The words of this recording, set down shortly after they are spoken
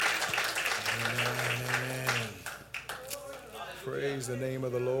Praise the name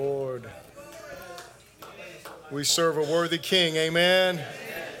of the Lord. We serve a worthy King. Amen.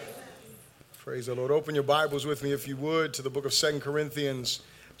 Praise the Lord. Open your Bibles with me, if you would, to the book of 2 Corinthians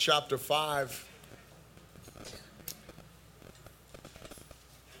chapter 5.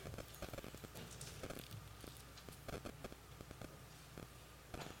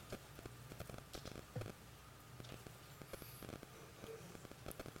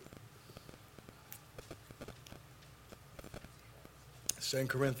 Second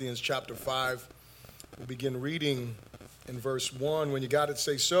Corinthians chapter 5. We'll begin reading in verse 1. When you got it,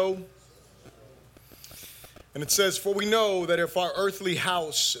 say so. And it says, "For we know that if our earthly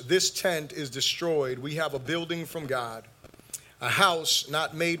house, this tent, is destroyed, we have a building from God, a house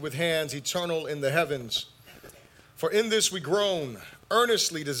not made with hands, eternal in the heavens. For in this we groan,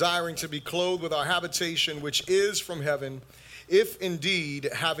 earnestly desiring to be clothed with our habitation which is from heaven, if indeed,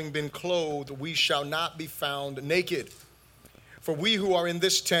 having been clothed, we shall not be found naked. For we who are in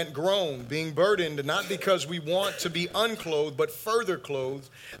this tent groan, being burdened, not because we want to be unclothed, but further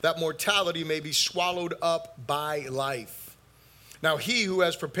clothed, that mortality may be swallowed up by life. Now he who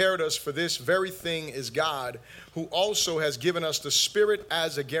has prepared us for this very thing is God, who also has given us the Spirit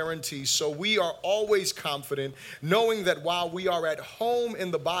as a guarantee. So we are always confident, knowing that while we are at home in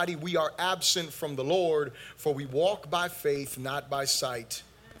the body, we are absent from the Lord, for we walk by faith, not by sight.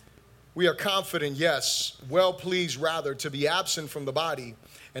 We are confident, yes, well pleased rather to be absent from the body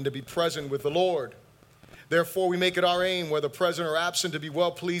and to be present with the Lord. Therefore we make it our aim, whether present or absent, to be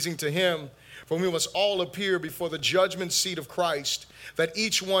well pleasing to him. For we must all appear before the judgment seat of Christ, that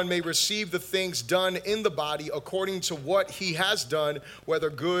each one may receive the things done in the body according to what he has done, whether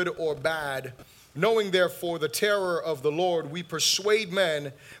good or bad. Knowing therefore the terror of the Lord, we persuade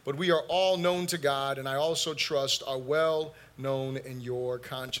men, but we are all known to God, and I also trust are well known in your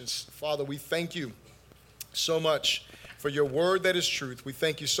conscience." Father, we thank you so much for your word that is truth. We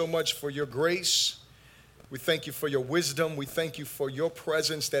thank you so much for your grace. We thank you for your wisdom. We thank you for your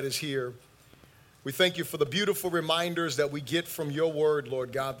presence that is here. We thank you for the beautiful reminders that we get from your word,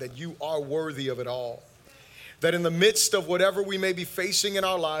 Lord God, that you are worthy of it all. That in the midst of whatever we may be facing in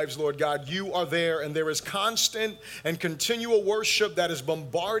our lives, Lord God, you are there, and there is constant and continual worship that is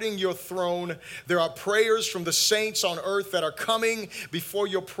bombarding your throne. There are prayers from the saints on earth that are coming before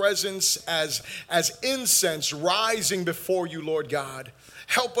your presence as incense rising before you, Lord God.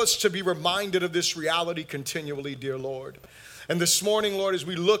 Help us to be reminded of this reality continually, dear Lord. And this morning, Lord, as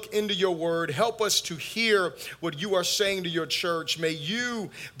we look into your word, help us to hear what you are saying to your church. May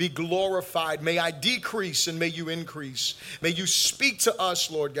you be glorified. May I decrease and may you increase. May you speak to us,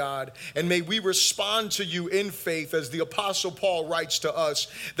 Lord God, and may we respond to you in faith, as the Apostle Paul writes to us,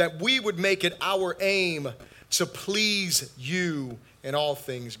 that we would make it our aim to please you in all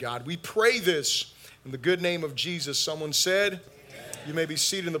things, God. We pray this in the good name of Jesus. Someone said, amen. You may be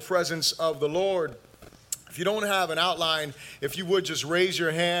seated in the presence of the Lord. If you don't have an outline, if you would just raise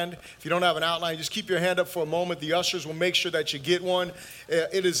your hand. If you don't have an outline, just keep your hand up for a moment. The ushers will make sure that you get one.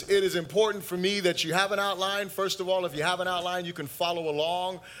 It is important for me that you have an outline. First of all, if you have an outline, you can follow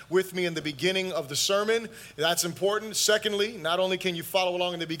along with me in the beginning of the sermon. That's important. Secondly, not only can you follow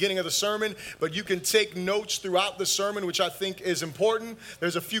along in the beginning of the sermon, but you can take notes throughout the sermon, which I think is important.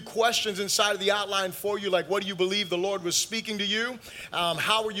 There's a few questions inside of the outline for you, like what do you believe the Lord was speaking to you?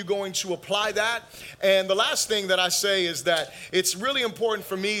 How are you going to apply that? And the last thing that I say is that it's really important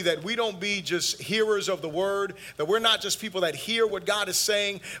for me that we don't be just hearers of the word, that we're not just people that hear what God is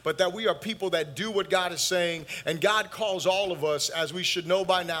saying, but that we are people that do what God is saying. And God calls all of us, as we should know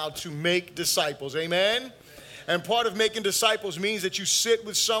by now, to make disciples. Amen? And part of making disciples means that you sit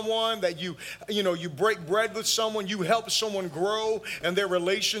with someone, that you break bread with someone, you help someone grow in their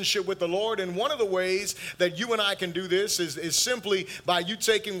relationship with the Lord. And one of the ways that you and I can do this is simply by you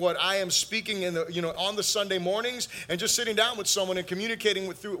taking what I am speaking on the Sunday mornings and just sitting down with someone and communicating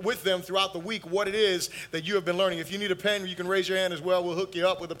with them throughout the week what it is that you have been learning. If you need a pen, you can raise your hand as well. We'll hook you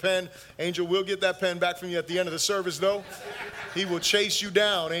up with a pen. Angel will get that pen back from you at the end of the service, though. He will chase you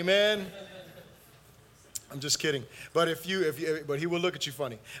down. Amen. I'm just kidding, but but he will look at you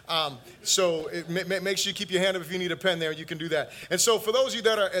funny. So make sure you keep your hand up if you need a pen there. You can do that. And so for those of you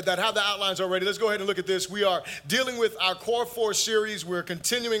that have the outlines already, let's go ahead and look at this. We are dealing with our Core 4 series. We're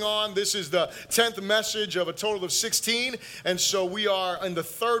continuing on. This is the 10th message of a total of 16, and so we are in the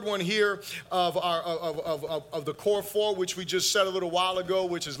third one here of the Core 4, which we just said a little while ago,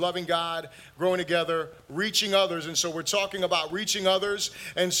 which is loving God, growing together, reaching others. And so we're talking about reaching others.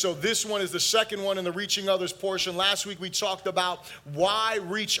 And so this one is the second one in the reaching others others portion. Last week we talked about why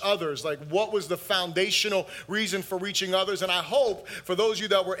reach others, like what was the foundational reason for reaching others. And I hope for those of you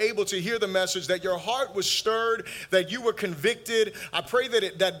that were able to hear the message that your heart was stirred, that you were convicted. I pray that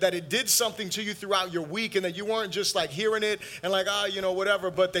it did something to you throughout your week, and that you weren't just like hearing it and like, whatever,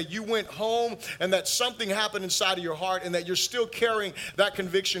 but that you went home and that something happened inside of your heart and that you're still carrying that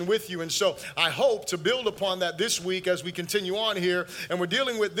conviction with you. And so I hope to build upon that this week as we continue on here, and we're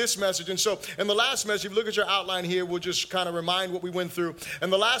dealing with this message. And so in the last message, if you look at your outline here, we'll just kind of remind what we went through. In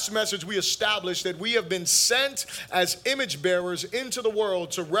the last message, we established that we have been sent as image bearers into the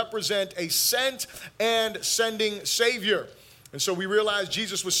world to represent a sent and sending Savior. And so we realized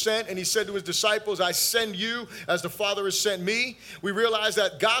Jesus was sent, and he said to his disciples, I send you as the Father has sent me. We realized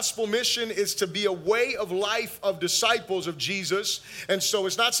that gospel mission is to be a way of life of disciples of Jesus. And so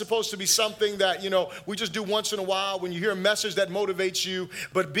it's not supposed to be something that, we just do once in a while when you hear a message that motivates you.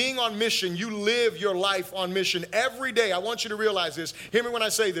 But being on mission, you live your life on mission every day. I want you to realize this. Hear me when I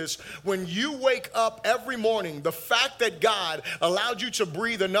say this. When you wake up every morning, the fact that God allowed you to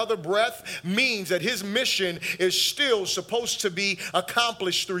breathe another breath means that his mission is still supposed to be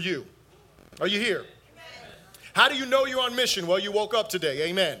accomplished through you. Are you here? Amen. How do you know you're on mission? Well, you woke up today.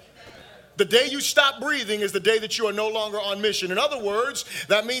 Amen. The day you stop breathing is the day that you are no longer on mission. In other words,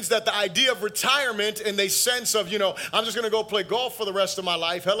 that means that the idea of retirement in the sense of, I'm just going to go play golf for the rest of my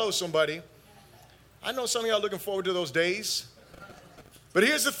life. Hello, somebody. I know some of y'all are looking forward to those days. But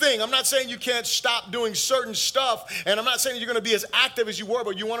here's the thing. I'm not saying you can't stop doing certain stuff, and I'm not saying you're going to be as active as you were,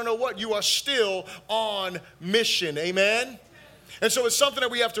 but you want to know what? You are still on mission. Amen? And so it's something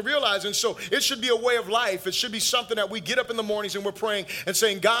that we have to realize. And so it should be a way of life. It should be something that we get up in the mornings and we're praying and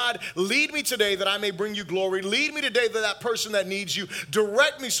saying, God, lead me today that I may bring you glory. Lead me today to that person that needs you.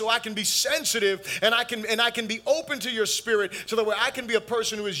 Direct me so I can be sensitive and I can be open to your spirit, so that way I can be a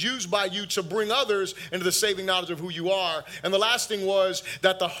person who is used by you to bring others into the saving knowledge of who you are. And the last thing was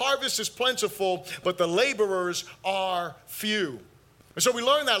that the harvest is plentiful, but the laborers are few. And so we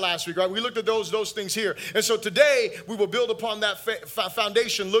learned that last week, right? We looked at those things here. And so today we will build upon that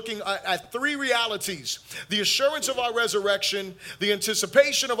foundation, looking at three realities: the assurance of our resurrection, the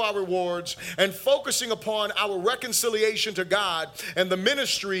anticipation of our rewards, and focusing upon our reconciliation to God and the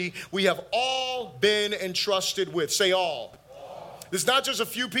ministry we have all been entrusted with. Say all. It's not just a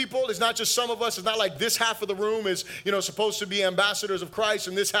few people. It's not just some of us. It's not like this half of the room is, supposed to be ambassadors of Christ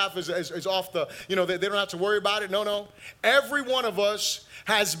and this half is off the, they don't have to worry about it. No. Every one of us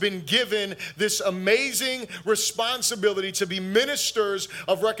has been given this amazing responsibility to be ministers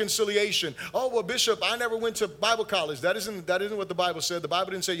of reconciliation. Oh, well, Bishop, I never went to Bible college. That isn't what the Bible said. The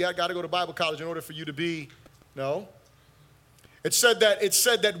Bible didn't say, I got to go to Bible college in order for you to be. No. It said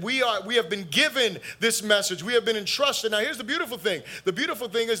that we have been given this message. We have been entrusted. Now, here's the beautiful thing. The beautiful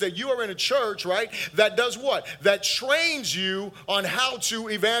thing is that you are in a church, right, that does what? That trains you on how to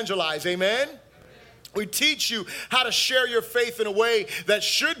evangelize. Amen? We teach you how to share your faith in a way that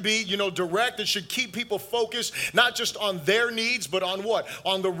should be, direct. It should keep people focused, not just on their needs, but on what?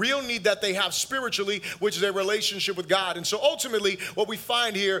 On the real need that they have spiritually, which is their relationship with God. And so ultimately, what we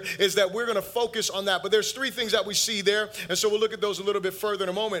find here is that we're going to focus on that. But there's three things that we see there. And so we'll look at those a little bit further in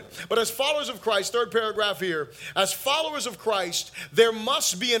a moment. But as followers of Christ, third paragraph here, as followers of Christ, there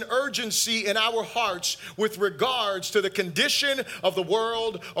must be an urgency in our hearts with regards to the condition of the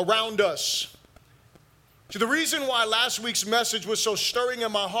world around us. So the reason why last week's message was so stirring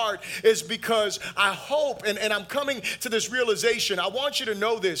in my heart is because I hope, and I'm coming to this realization, I want you to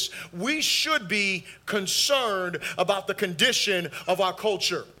know this: we should be concerned about the condition of our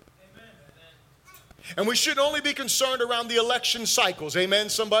culture. Amen. And we shouldn't only be concerned around the election cycles. Amen,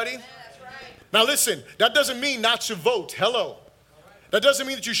 somebody? Yeah, that's right. Now listen, that doesn't mean not to vote. Hello. That doesn't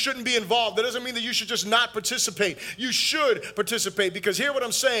mean that you shouldn't be involved. That doesn't mean that you should just not participate. You should participate, because hear what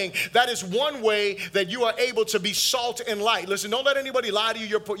I'm saying. That is one way that you are able to be salt and light. Listen, don't let anybody lie to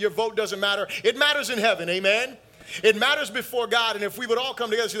you. Your vote doesn't matter. It matters in heaven. Amen? It matters before God. And if we would all come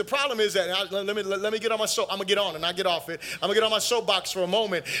together, see, the problem is that, let me get on my soap. I'm going to get on and I get off it. I'm going to get on my soapbox for a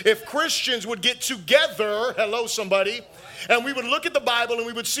moment. If Christians would get together, hello, somebody, and we would look at the Bible and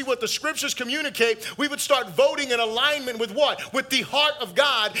we would see what the scriptures communicate, we would start voting in alignment with what? With the heart of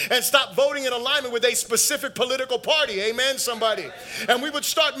God, and stop voting in alignment with a specific political party. Amen, somebody? And we would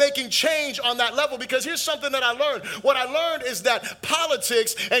start making change on that level, because here's something that I learned. What I learned is that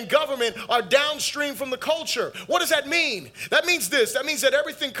politics and government are downstream from the culture. What does that mean? That means this. That means that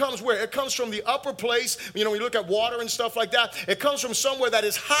everything comes where? It comes from the upper place. You know, when you look at water and stuff like that, it comes from somewhere that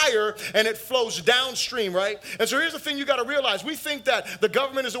is higher and it flows downstream, right? And so here's the thing you got to realize. We think that the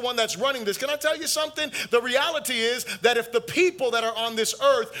government is the one that's running this. Can I tell you something? The reality is that if the people that are on this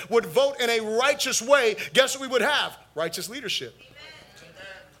earth would vote in a righteous way, guess what we would have? Righteous leadership.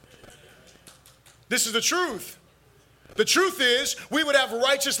 This is the truth. The truth is we would have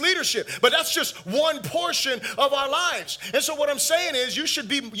righteous leadership, but that's just one portion of our lives. And so what I'm saying is you should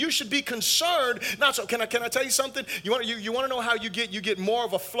be concerned. Not so. Can I tell you something? You want to know how you get more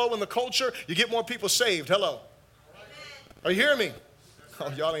of a flow in the culture? You get more people saved. Hello. Are you hearing me? Oh,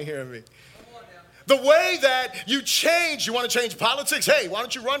 y'all ain't hearing me. The way that you change, you want to change politics? Hey, why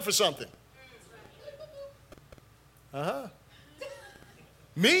don't you run for something?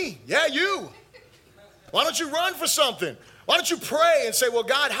 Me? Yeah, you. Why don't you run for something? Why don't you pray and say, well,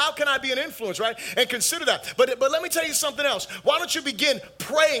 God, how can I be an influence, right? And consider that. But let me tell you something else. Why don't you begin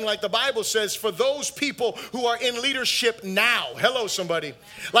praying like the Bible says for those people who are in leadership now? Hello, somebody.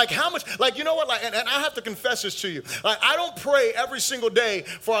 Like how much, like, you know what? Like, and I have to confess this to you. Like, I don't pray every single day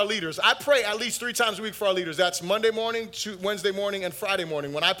for our leaders. I pray at least 3 times a week for our leaders. That's Monday morning, Wednesday morning, and Friday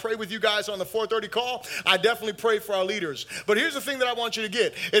morning. When I pray with you guys on the 4:30 call, I definitely pray for our leaders. But here's the thing that I want you to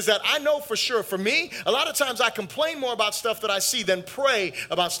get is that I know for sure, for me, a lot of times I complain more about stuff that I see than pray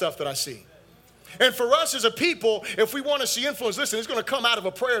about stuff that I see. And for us as a people, if we want to see influence, listen, it's going to come out of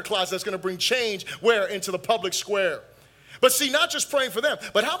a prayer closet that's going to bring change where? Into the public square. But see, not just praying for them,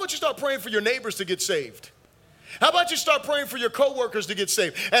 but how about you start praying for your neighbors to get saved? How about you start praying for your coworkers to get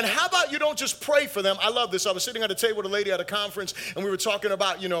saved? And how about you don't just pray for them? I love this. I was sitting at a table with a lady at a conference, and we were talking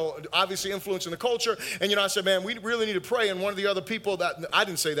about, you know, obviously influencing the culture. And, you know, I said, man, we really need to pray. And one of the other people that, I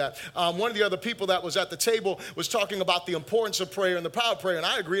didn't say that, one of the other people that was at the table was talking about the importance of prayer and the power of prayer. And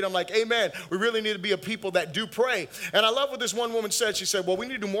I agreed. I'm like, amen. We really need to be a people that do pray. And I love what this one woman said. She said, well, we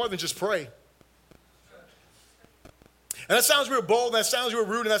need to do more than just pray. And that sounds real bold, and that sounds real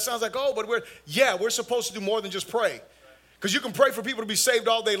rude, and that sounds like, oh, but we're supposed to do more than just pray. Because you can pray for people to be saved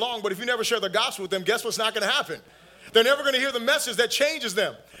all day long, but if you never share the gospel with them, guess what's not going to happen? They're never going to hear the message that changes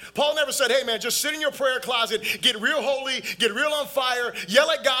them. Paul never said, hey, man, just sit in your prayer closet, get real holy, get real on fire, yell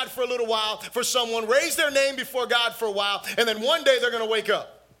at God for a little while for someone, raise their name before God for a while, and then one day they're going to wake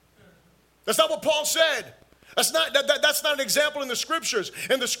up. That's not what Paul said. That's not an example in the scriptures.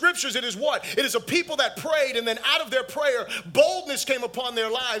 In the scriptures, it is what? It is a people that prayed, and then out of their prayer, boldness came upon their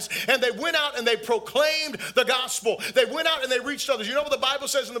lives, and they went out and they proclaimed the gospel. They went out and they reached others. You know what the Bible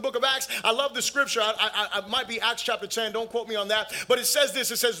says in the book of Acts? I love the scripture. I might be Acts chapter 10. Don't quote me on that. But it says this.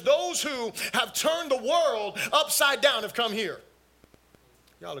 It says, those who have turned the world upside down have come here.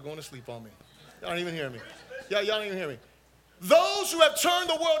 Y'all are going to sleep on me. Y'all don't even hear me. Y'all don't even hear me. Those who have turned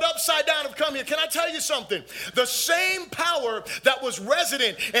the world upside down have come here. Can I tell you something? The same power that was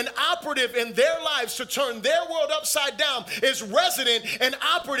resident and operative in their lives to turn their world upside down is resident and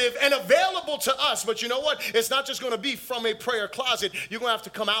operative and available to us. But you know what? It's not just going to be from a prayer closet. You're going to have to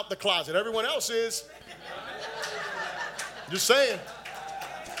come out the closet. Everyone else is. Just saying.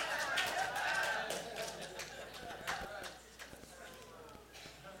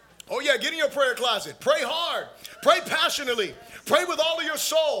 Oh, yeah, get in your prayer closet. Pray hard. Pray passionately. Pray with all of your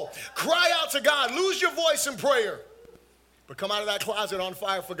soul. Cry out to God. Lose your voice in prayer. But come out of that closet on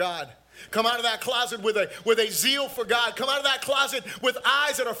fire for God. Come out of that closet with a zeal for God. Come out of that closet with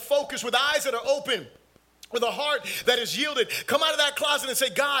eyes that are focused, with eyes that are open, with a heart that is yielded. Come out of that closet and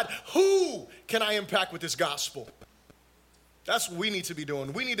say, God, who can I impact with this gospel? That's what we need to be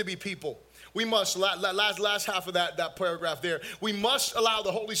doing. We need to be people. We must, last half of that paragraph there, we must allow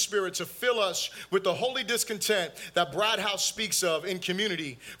the Holy Spirit to fill us with the holy discontent that Brad House speaks of in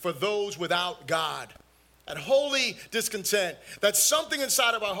community for those without God. That holy discontent, that's something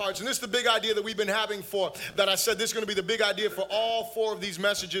inside of our hearts. And this is the big idea that we've been having that I said this is going to be the big idea for all 4 of these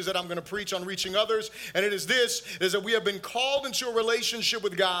messages that I'm going to preach on reaching others. And it is that we have been called into a relationship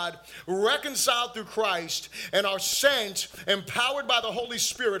with God, reconciled through Christ, and are sent, empowered by the Holy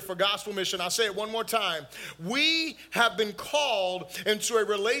Spirit for gospel mission. I'll say it one more time. We have been called into a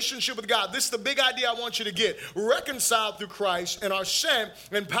relationship with God. This is the big idea I want you to get. Reconciled through Christ and are sent,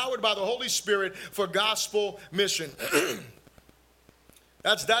 empowered by the Holy Spirit for gospel mission.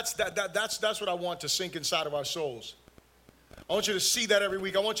 That's what I want to sink inside of our souls. I want you to see that every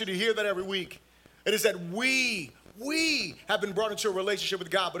week. I want you to hear that every week. It is that we have been brought into a relationship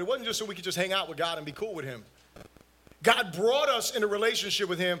with God, but it wasn't just so we could just hang out with God and be cool with him. God brought us in a relationship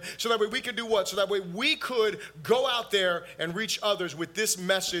with him so that way we could do what? So that way we could go out there and reach others with this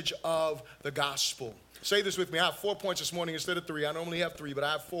message of the gospel. Say this with me. I have 4 points this morning instead of 3. I normally have 3, but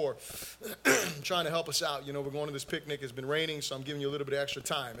I have 4. I'm trying to help us out. You know, we're going to this picnic. It's been raining, so I'm giving you a little bit of extra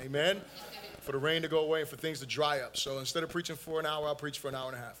time. Amen? For the rain to go away and for things to dry up. So instead of preaching for an hour, I'll preach for an hour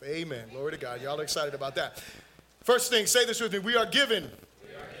and a half. Amen. Glory to God. Y'all are excited about that. First thing, say this with me. We are given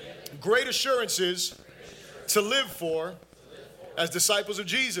great assurances to live for as disciples of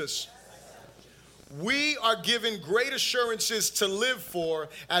Jesus. We are given great assurances to live for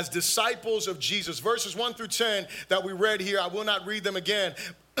as disciples of Jesus. Verses 1 through 10 that we read here, I will not read them again.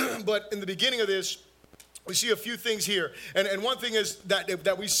 But in the beginning of this, we see a few things here. And one thing is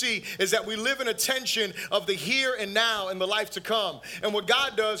that we see is that we live in a tension of the here and now and the life to come. And what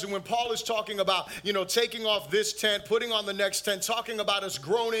God does, and when Paul is talking about, you know, taking off this tent, putting on the next tent, talking about us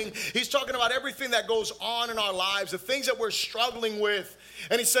groaning, he's talking about everything that goes on in our lives, the things that we're struggling with.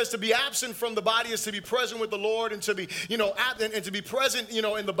 And he says to be absent from the body is to be present with the Lord, and to be, you know, and to be present, you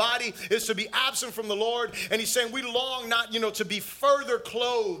know, in the body is to be absent from the Lord. And he's saying we long not, you know, to be further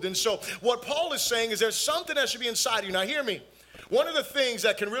clothed. And so what Paul is saying is there's something that should be inside of you. Now hear me. One of the things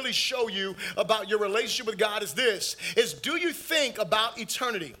that can really show you about your relationship with God is this, is do you think about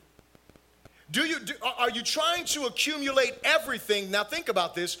eternity? Are you trying to accumulate everything? Now think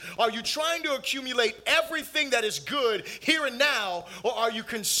about this. Are you trying to accumulate everything that is good here and now, or are you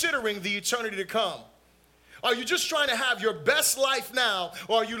considering the eternity to come? Are you just trying to have your best life now,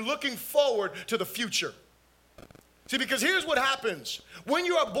 or are you looking forward to the future? See, because here's what happens. When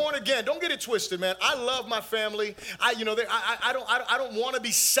you are born again, don't get it twisted, man. I love my family. I don't want to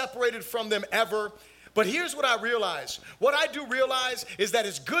be separated from them ever. But here's what I realize. What I do realize is that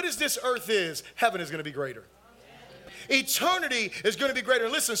as good as this earth is, heaven is going to be greater. Eternity is going to be greater.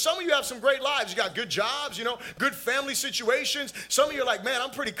 And listen, some of you have some great lives. You got good jobs, you know, good family situations. Some of you are like, man,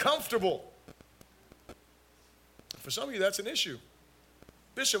 I'm pretty comfortable. For some of you, that's an issue.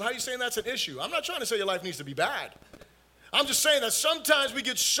 Bishop, how are you saying that's an issue? I'm not trying to say your life needs to be bad. I'm just saying that sometimes we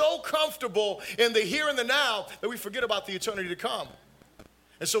get so comfortable in the here and the now that we forget about the eternity to come.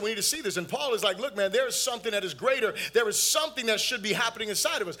 And so we need to see this. And Paul is like, look, man, there is something that is greater. There is something that should be happening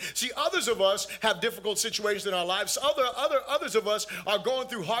inside of us. See, others of us have difficult situations in our lives. Others of us are going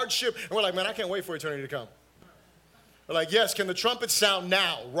through hardship. And we're like, man, I can't wait for eternity to come. We're like, yes, can the trumpet sound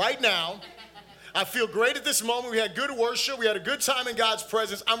now, right now? I feel great at this moment. We had good worship. We had a good time in God's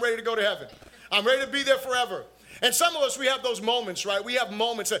presence. I'm ready to go to heaven. I'm ready to be there forever. And some of us, we have those moments, right? We have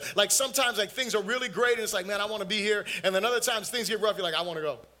moments that, like, sometimes, like, things are really great, and it's like, man, I want to be here. And then other times, things get rough, you're like, I want to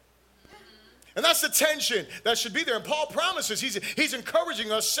go. And that's the tension that should be there. And Paul promises, he's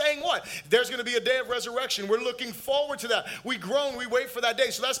encouraging us, saying what? There's going to be a day of resurrection. We're looking forward to that. We groan, we wait for that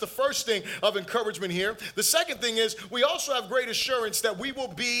day. So that's the first thing of encouragement here. The second thing is we also have great assurance that we will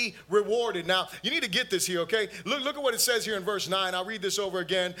be rewarded. Now, you need to get this here, okay? Look at what it says here in verse 9. I'll read this over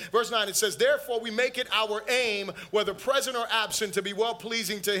again. Verse 9, it says, therefore we make it our aim, whether present or absent, to be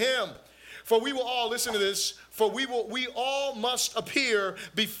well-pleasing to him. For we will all, listen to this, we all must appear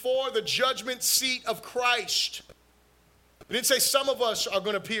before the judgment seat of Christ. It didn't say some of us are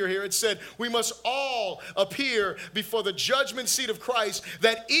going to appear here. It said we must all appear before the judgment seat of Christ,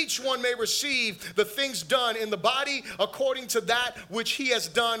 that each one may receive the things done in the body according to that which he has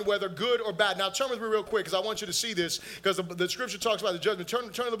done, whether good or bad. Now turn with me real quick, because I want you to see this, because the scripture talks about the judgment. Turn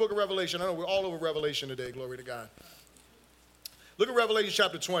to the book of Revelation. I know we're all over Revelation today. Glory to God. Look at Revelation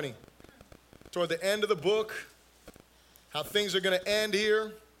chapter 20. Toward the end of the book, how things are going to end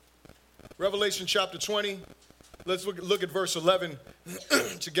here. Revelation chapter 20. Let's look at verse 11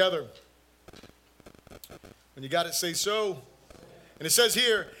 together. When you got it, say so. And it says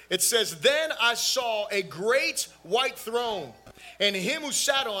here, it says, then I saw a great white throne, and him who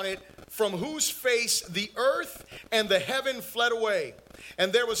sat on it, from whose face the earth and the heaven fled away,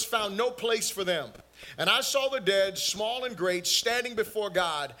 and there was found no place for them. And I saw the dead, small and great, standing before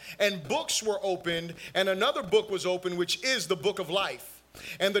God, and books were opened, and another book was opened, which is the book of life.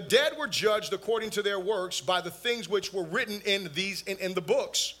 And the dead were judged according to their works by the things which were written in the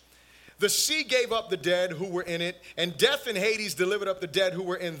books. The sea gave up the dead who were in it, and death and Hades delivered up the dead who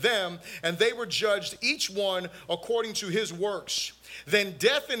were in them, and they were judged each one according to his works. Then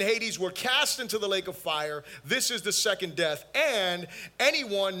death and Hades were cast into the lake of fire. This is the second death. And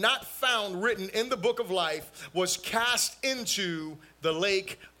anyone not found written in the book of life was cast into the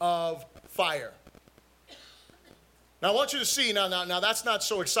lake of fire. Now I want you to see, now that's not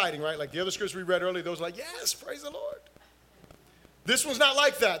so exciting, right? Like the other scriptures we read earlier, those were like, yes, praise the Lord. This one's not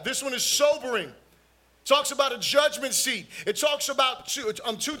like that. This one is sobering. Talks about a judgment seat. It talks about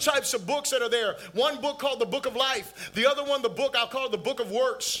two types of books that are there. One book called the book of life. The other one, the book I'll call the book of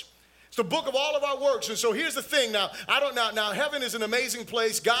works. It's the book of all of our works. And so here's the thing. Now heaven is an amazing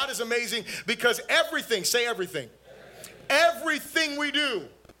place. God is amazing because everything, say everything. Everything we do,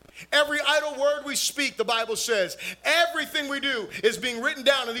 every idle word we speak, the Bible says, everything we do is being written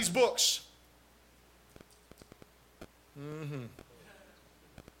down in these books.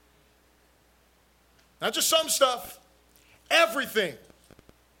 Not just some stuff, everything.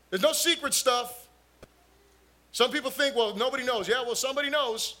 There's no secret stuff. Some people think, well, nobody knows. Yeah, well, somebody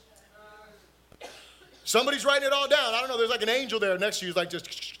knows. Somebody's writing it all down. I don't know, there's like an angel there next to you, like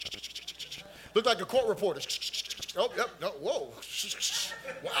just, look like a court reporter. Oh, yep, no, whoa.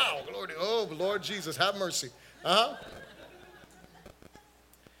 Wow, Lord, oh, Lord Jesus, have mercy.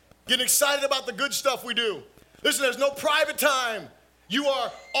 Getting excited about the good stuff we do. Listen, there's no private time. You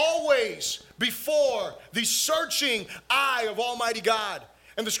are always before the searching eye of Almighty God.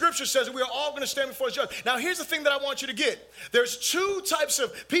 And the scripture says that we are all going to stand before his judgment. Now, here's the thing that I want you to get. There's two types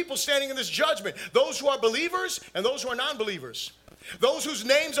of people standing in this judgment. Those who are believers and those who are non-believers. Those whose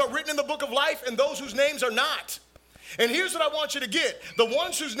names are written in the book of life and those whose names are not. And here's what I want you to get. The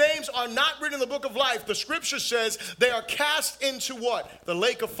ones whose names are not written in the book of life, the scripture says they are cast into what? The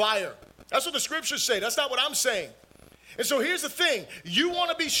lake of fire. That's what the scriptures say. That's not what I'm saying. And so here's the thing. You want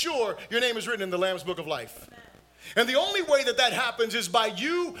to be sure your name is written in the Lamb's book of life. And the only way that that happens is by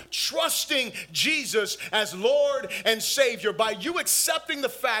you trusting Jesus as Lord and Savior, by you accepting the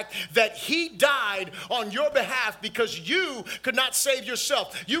fact that he died on your behalf because you could not save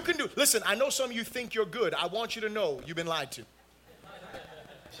yourself. You can do, listen, I know some of you think you're good. I want you to know you've been lied to.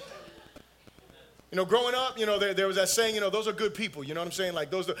 You know, growing up, you know, there was that saying, you know, those are good people. You know what I'm saying?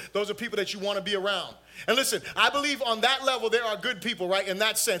 Like those are people that you want to be around. And listen, I believe on that level there are good people, right, in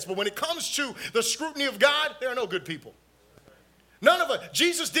that sense. But when it comes to the scrutiny of God, there are no good people. None of it.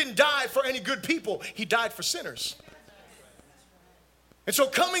 Jesus didn't die for any good people. He died for sinners. And so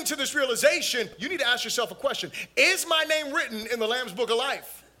coming to this realization, you need to ask yourself a question. Is my name written in the Lamb's book of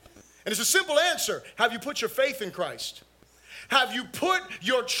life? And it's a simple answer. Have you put your faith in Christ? Have you put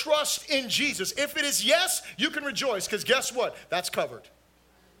your trust in Jesus? If it is yes, you can rejoice because guess what? That's covered.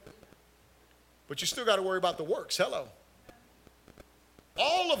 But you still got to worry about the works. Hello.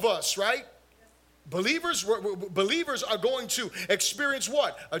 All of us, right? Believers are going to experience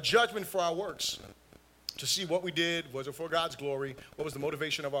what? A judgment for our works. To see what we did, was it for God's glory? What was the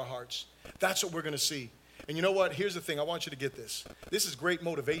motivation of our hearts? That's what we're going to see. And you know what? Here's the thing. I want you to get this. This is great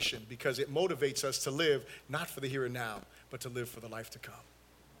motivation because it motivates us to live not for the here and now, but to live for the life to come.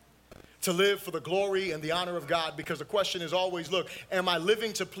 To live for the glory and the honor of God, because the question is always, look, am I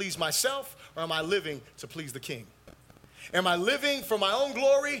living to please myself or am I living to please the King? Am I living for my own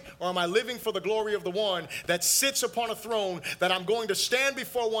glory or am I living for the glory of the one that sits upon a throne that I'm going to stand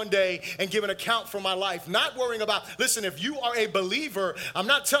before one day and give an account for my life? Not worrying about, listen, if you are a believer, I'm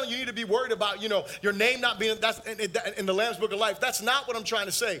not telling you need to be worried about, your name not being that's in the Lamb's book of life. That's not what I'm trying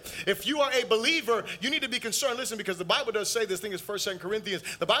to say. If you are a believer, you need to be concerned. Listen, because the Bible does say this thing is 1st, 2nd Corinthians.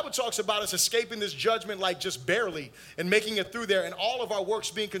 The Bible talks about us escaping this judgment like just barely and making it through there and all of our works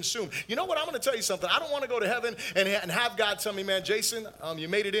being consumed. You know what? I'm going to tell you something. I don't want to go to heaven and have God tell me, man, Jason, you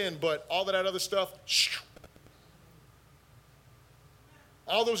made it in, but all that other stuff,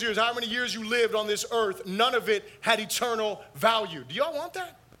 all those years, how many years you lived on this earth, none of it had eternal value. Do y'all want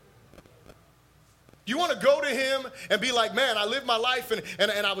that? You want to go to him and be like, man, I lived my life and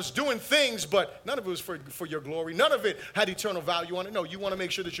I was doing things, but none of it was for your glory. None of it had eternal value on it. No, you want to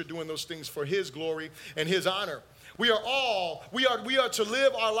make sure that you're doing those things for his glory and his honor. We are to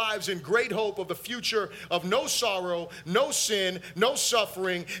live our lives in great hope of the future of no sorrow, no sin, no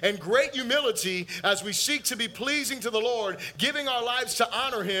suffering, and great humility as we seek to be pleasing to the Lord, giving our lives to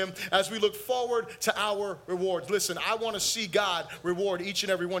honor him as we look forward to our rewards. Listen, I want to see God reward each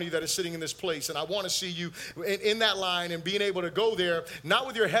and every one of you that is sitting in this place, and I want to see you in that line and being able to go there, not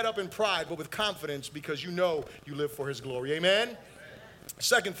with your head up in pride, but with confidence because you know you live for his glory. Amen? Amen.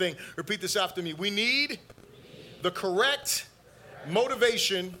 Second thing, repeat this after me. We need the correct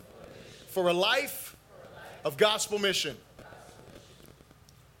motivation for a life of gospel mission.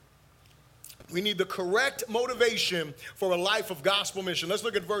 We need the correct motivation for a life of gospel mission. Let's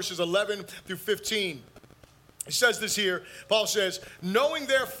look at verses 11 through 15. It says this here. Paul says, knowing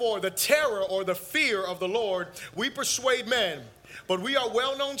therefore the terror or the fear of the Lord, we persuade men, but we are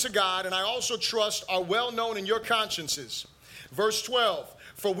well known to God, and I also trust are well known in your consciences. Verse 12.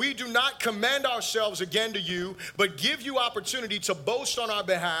 For we do not commend ourselves again to you, but give you opportunity to boast on our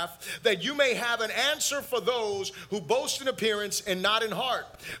behalf, that you may have an answer for those who boast in appearance and not in heart.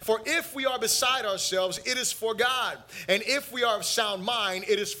 For if we are beside ourselves, it is for God. And if we are of sound mind,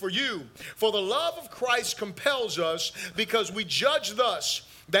 it is for you. For the love of Christ compels us, because we judge thus.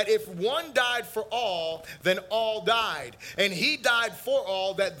 that if one died for all, then all died. And he died for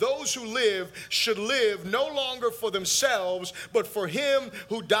all, that those who live should live no longer for themselves, but for him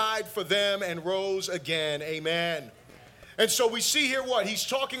who died for them and rose again. Amen. And so we see here what? He's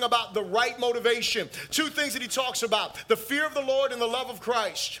talking about the right motivation. Two things that he talks about: the fear of the Lord and the love of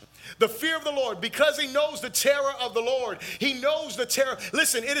Christ. The fear of the Lord, because he knows the terror of the Lord. He knows the terror.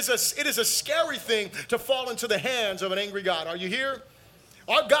 Listen, it is a scary thing to fall into the hands of an angry God. Are you here?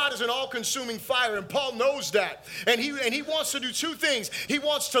 Our God is an all-consuming fire, and Paul knows that. And he wants to do two things. He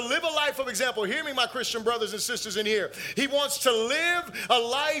wants to live a life of example. Hear me, my Christian brothers and sisters in here. He wants to live a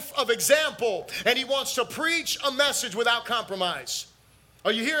life of example, and he wants to preach a message without compromise.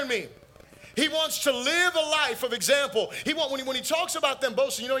 Are you hearing me? He wants to live a life of example. When he talks about them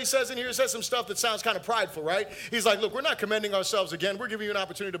boasting, you know, he says in here, he says some stuff that sounds kind of prideful, right? He's like, look, we're not commending ourselves again. We're giving you an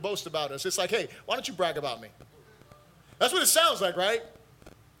opportunity to boast about us. It's like, hey, why don't you brag about me? That's what it sounds like, right?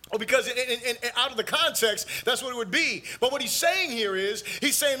 Well, because out of the context, that's what it would be. But what he's saying here is,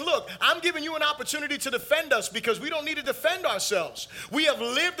 he's saying, look, I'm giving you an opportunity to defend us because we don't need to defend ourselves. We have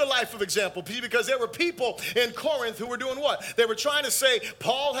lived a life of example, because there were people in Corinth who were doing what? They were trying to say,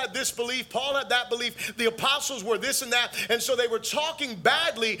 Paul had this belief, Paul had that belief, the apostles were this and that. And so they were talking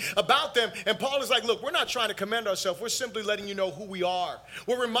badly about them. And Paul is like, look, we're not trying to commend ourselves. We're simply letting you know who we are.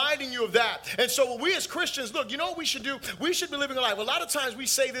 We're reminding you of that. And so we as Christians, look, you know what we should do? We should be living a life. A lot of times we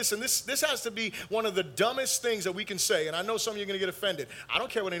say this, and this has to be one of the dumbest things that we can say. And I know some of you are going to get offended. I don't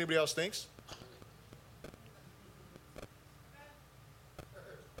care what anybody else thinks.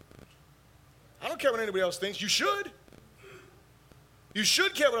 I don't care what anybody else thinks. You should. You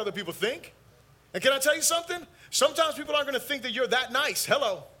should care what other people think. And can I tell you something? Sometimes people aren't going to think that you're that nice.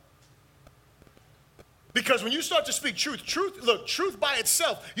 Hello. Because when you start to speak truth, truth by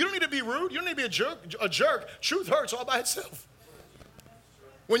itself, you don't need to be rude. You don't need to be a jerk. Truth hurts all by itself.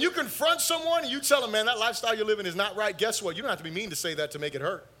 When you confront someone and you tell them, man, that lifestyle you're living is not right, guess what? You don't have to be mean to say that to make it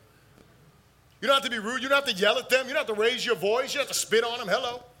hurt. You don't have to be rude. You don't have to yell at them. You don't have to raise your voice. You don't have to spit on them.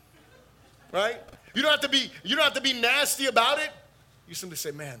 Hello. Right? You don't have to be nasty about it. You simply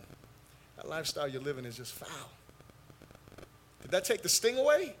say, man, that lifestyle you're living is just foul. Did that take the sting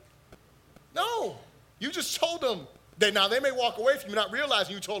away? No. You just told them. Now, they may walk away from you not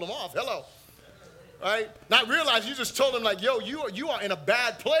realizing you told them off. Hello. Right? Not realizing you just told them like, yo, you are in a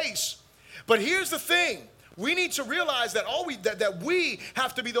bad place. But here's the thing. We need to realize that that we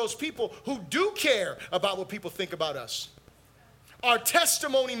have to be those people who do care about what people think about us. Our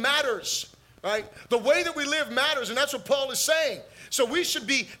testimony matters, right? The way that we live matters, and that's what Paul is saying. So we should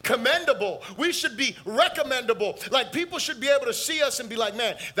be commendable. We should be recommendable. Like, people should be able to see us and be like,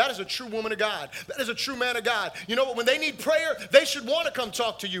 man, that is a true woman of God. That is a true man of God. You know what? When they need prayer, they should want to come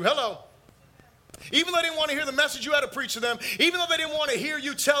talk to you. Hello. Even though they didn't want to hear the message you had to preach to them, even though they didn't want to hear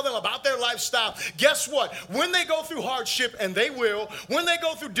you tell them about their lifestyle, guess what? When they go through hardship, and they will, when they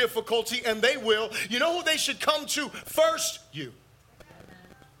go through difficulty, and they will, you know who they should come to first? You.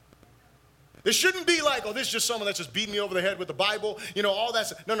 This shouldn't be like, oh, this is just someone that's just beating me over the head with the Bible, you know, all that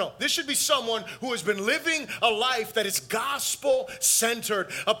stuff. No. This should be someone who has been living a life that is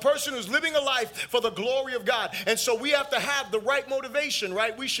gospel-centered, a person who's living a life for the glory of God. And so we have to have the right motivation,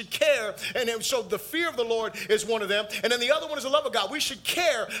 right? We should care. And so the fear of the Lord is one of them. And then the other one is the love of God. We should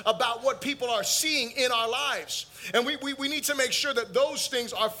care about what people are seeing in our lives. And we need to make sure that those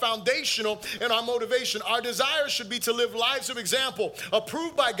things are foundational in our motivation. Our desire should be to live lives of example,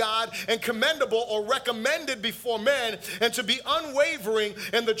 approved by God and commendable or recommended before men, and to be unwavering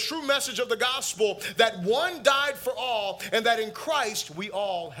in the true message of the gospel, that one died for all and that in Christ we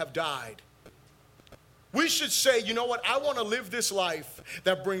all have died. We should say, you know what, I want to live this life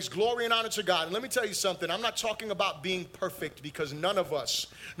that brings glory and honor to God. And let me tell you something, I'm not talking about being perfect, because none of us,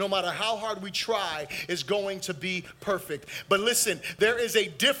 no matter how hard we try, is going to be perfect. But listen, there is a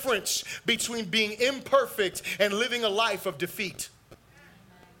difference between being imperfect and living a life of defeat.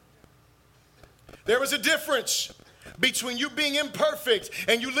 There is a difference between you being imperfect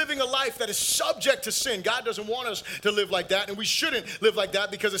and you living a life that is subject to sin. God doesn't want us to live like that, and we shouldn't live like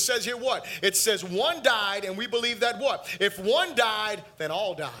that, because it says here what? It says one died, and we believe that what? If one died, then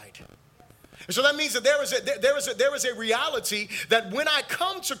all died. And so that means that there is a reality that when I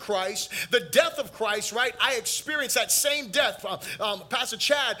come to Christ, the death of Christ, right, I experience that same death. Pastor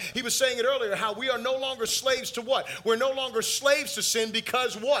Chad, he was saying it earlier, how we are no longer slaves to what? We're no longer slaves to sin,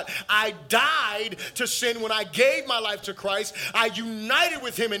 because what? I died to sin when I gave my life to Christ. I united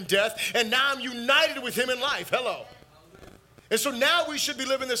with him in death, and now I'm united with him in life. Hello. And so now we should be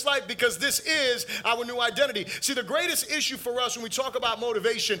living this life because this is our new identity. See, the greatest issue for us when we talk about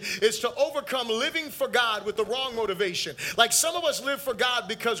motivation is to overcome living for God with the wrong motivation. Like some of us live for God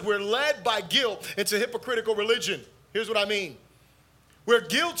because we're led by guilt into hypocritical religion. Here's what I mean. We're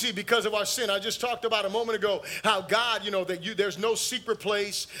guilty because of our sin. I just talked about a moment ago how God, there's no secret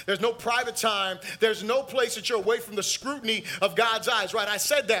place. There's no private time. There's no place that you're away from the scrutiny of God's eyes, right? I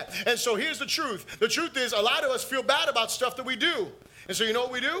said that. And so here's the truth. The truth is a lot of us feel bad about stuff that we do. And so you know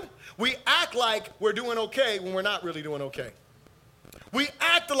what we do? We act like we're doing okay when we're not really doing okay. We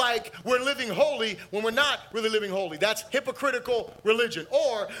act like we're living holy when we're not really living holy. That's hypocritical religion.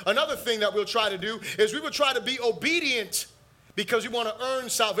 Or another thing that we'll try to do is we will try to be obedient because we want to earn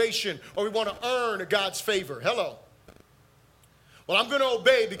salvation or we want to earn God's favor. Hello. Well, I'm going to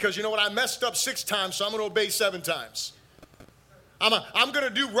obey because you know what? I messed up 6 times, so I'm going to obey 7 times. I'm going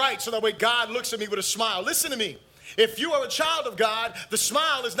to do right so that way God looks at me with a smile. Listen to me. If you are a child of God, the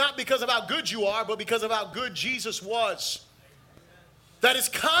smile is not because of how good you are, but because of how good Jesus was. That is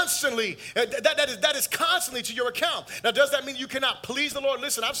constantly to your account. Now, does that mean you cannot please the Lord?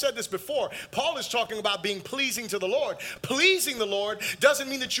 Listen, I've said this before. Paul is talking about being pleasing to the Lord. Pleasing the Lord doesn't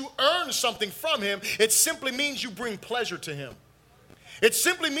mean that you earn something from him. It simply means you bring pleasure to him. It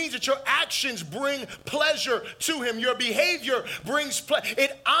simply means that your actions bring pleasure to him. Your behavior brings pleasure.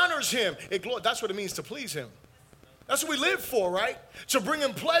 It honors him. That's what it means to please him. That's what we live for, right? To bring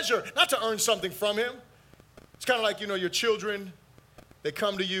him pleasure, not to earn something from him. It's kind of like, your children. They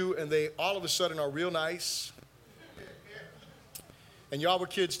come to you and they all of a sudden are real nice. And y'all were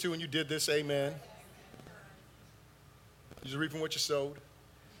kids too and you did this, amen. You're reaping what you sowed.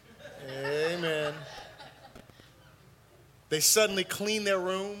 Amen. They suddenly clean their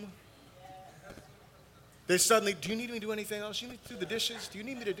room. They suddenly, do you need me to do anything else? You need to do the dishes? Do you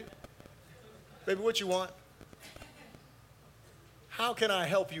need me to do? Baby, what you want? How can I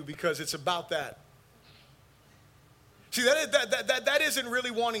help you? Because it's about that. See, that isn't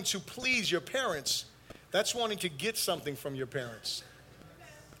really wanting to please your parents. That's wanting to get something from your parents.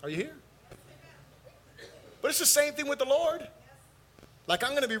 Are you here? But it's the same thing with the Lord. Like, I'm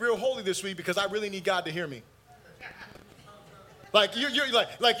going to be real holy this week because I really need God to hear me. Like, you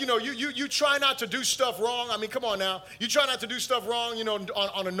try not to do stuff wrong. I mean, come on now. You try not to do stuff wrong,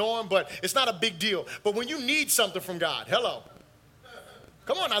 on a norm, but it's not a big deal. But when you need something from God, hello.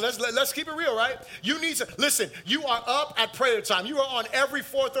 Come on now, let's keep it real, right? Listen, you are up at prayer time. You are on every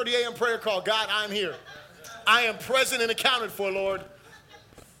 4:30 a.m. prayer call. God, I'm here. I am present and accounted for, Lord.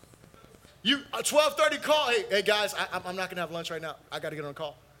 You 12:30 call. Hey guys, I'm not going to have lunch right now. I got to get on a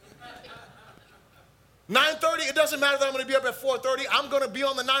call. 9:30, it doesn't matter that I'm going to be up at 4:30. I'm going to be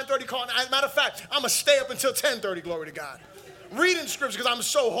on the 9:30 call. As a matter of fact, I'm going to stay up until 10:30, glory to God. Reading scripture because I'm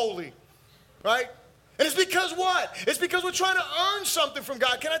so holy, right? And it's because what? It's because we're trying to earn something from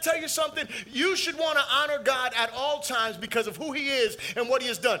God. Can I tell you something? You should want to honor God at all times because of who he is and what he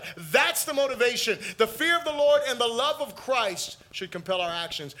has done. That's the motivation. The fear of the Lord and the love of Christ should compel our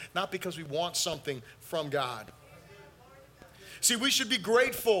actions, not because we want something from God. See, we should be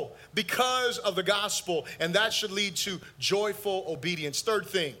grateful because of the gospel, and that should lead to joyful obedience. Third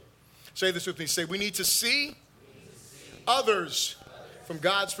thing, say this with me. Say, we need to see others from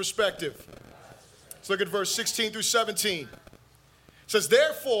God's perspective. Let's look at verse 16 through 17. It says,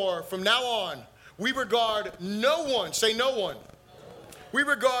 therefore, from now on, we regard no one. Say no one. We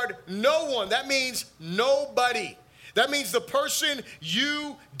regard no one. That means nobody. That means the person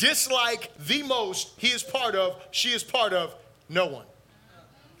you dislike the most, he is part of, she is part of, no one.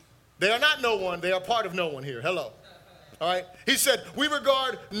 They are not no one. They are part of no one here. Hello. All right. He said, we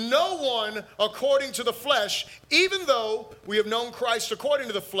regard no one according to the flesh, even though we have known Christ according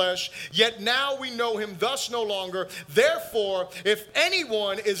to the flesh, yet now we know him thus no longer. Therefore, if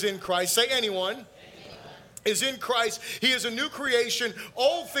anyone is in Christ, say anyone. Is in Christ, he is a new creation.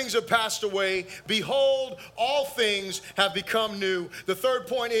 Old things have passed away. Behold, all things have become new. The third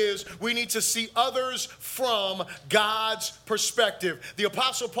point is we need to see others from God's perspective. The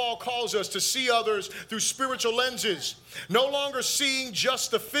Apostle Paul calls us to see others through spiritual lenses. No longer seeing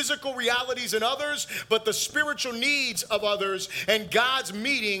just the physical realities in others, but the spiritual needs of others and God's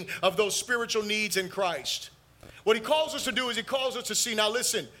meeting of those spiritual needs in Christ. What he calls us to do is he calls us to see, now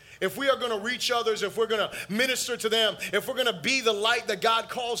listen, if we are going to reach others, if we're going to minister to them, if we're going to be the light that God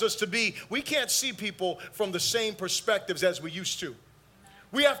calls us to be, we can't see people from the same perspectives as we used to.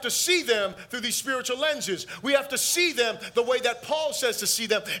 We have to see them through these spiritual lenses. We have to see them the way that Paul says to see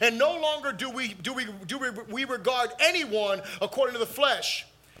them. And no longer do we regard anyone according to the flesh.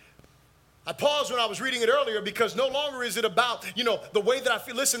 I paused when I was reading it earlier because no longer is it about, the way that I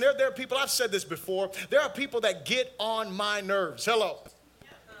feel. Listen, there are people, I've said this before, there are people that get on my nerves. Hello.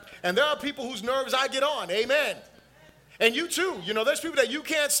 And there are people whose nerves I get on. Amen. And you too. There's people that you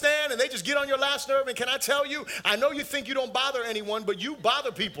can't stand and they just get on your last nerve. And can I tell you, I know you think you don't bother anyone, but you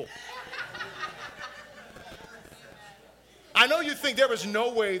bother people. I know you think there is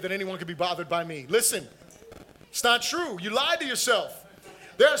no way that anyone could be bothered by me. Listen, it's not true. You lied to yourself.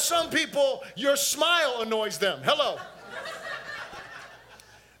 There are some people, your smile annoys them. Hello.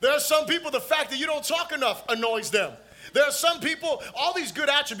 There are some people, the fact that you don't talk enough annoys them. There are some people, all these good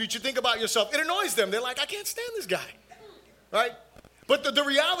attributes you think about yourself, it annoys them. They're like, I can't stand this guy, right? But the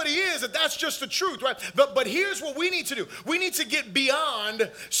reality is that that's just the truth, right? But here's what we need to do. We need to get beyond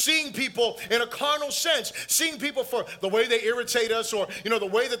seeing people in a carnal sense, seeing people for the way they irritate us or, the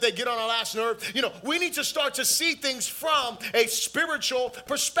way that they get on our last nerve. We need to start to see things from a spiritual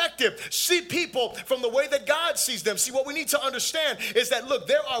perspective. See people from the way that God sees them. See, what we need to understand is that, look,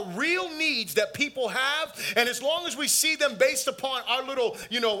 there are real needs that people have, and as long as we see them based upon our little,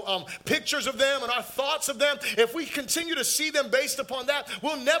 pictures of them and our thoughts of them, if we continue to see them based upon that,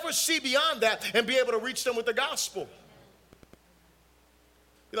 we'll never see beyond that and be able to reach them with the gospel.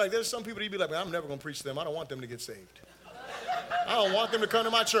 You're like, there's some people that you'd be like, I'm never going to preach to them. I don't want them to get saved. I don't want them to come to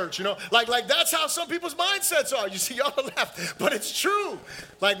my church, Like that's how some people's mindsets are. You see, y'all laugh, but it's true.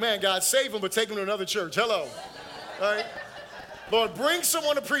 Like, man, God, save them, but take them to another church. Hello. All right. Lord, bring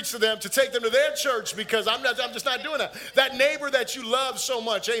someone to preach to them, to take them to their church, because I'm just not doing that. That neighbor that you love so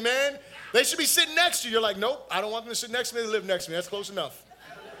much, amen? They should be sitting next to you. You're like, nope, I don't want them to sit next to me. They live next to me. That's close enough.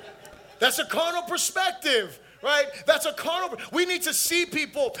 That's a carnal perspective, right? That's a carnal. We need to see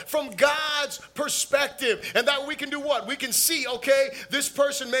people from God's perspective. And that we can do what? We can see, okay, this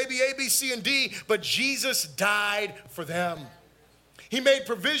person may be A, B, C, and D, but Jesus died for them. He made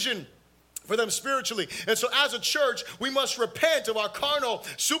provision for them spiritually. And so as a church, we must repent of our carnal,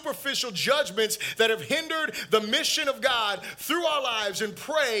 superficial judgments that have hindered the mission of God through our lives and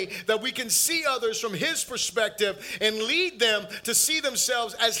pray that we can see others from His perspective and lead them to see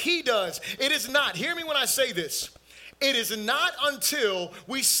themselves as He does. It is not, hear me when I say this, it is not until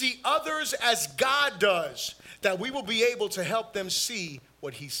we see others as God does that we will be able to help them see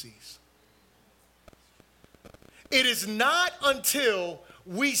what He sees. It is not until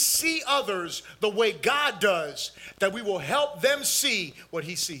we see others the way God does that we will help them see what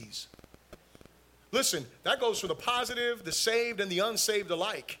He sees. Listen, that goes for the positive, the saved, and the unsaved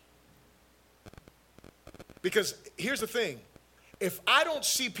alike. Because here's the thing. If I don't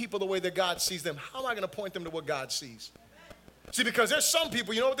see people the way that God sees them, how am I going to point them to what God sees? See, because there's some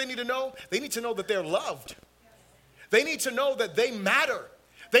people, you know what they need to know? They need to know that they're loved. They need to know that they matter.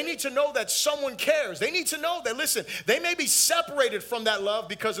 They need to know that someone cares. They need to know that, listen, they may be separated from that love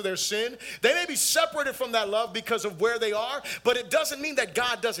because of their sin. They may be separated from that love because of where they are, but it doesn't mean that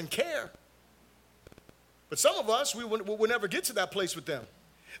God doesn't care. But some of us, we will never get to that place with them.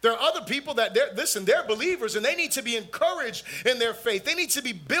 There are other people that, they're believers and they need to be encouraged in their faith. They need to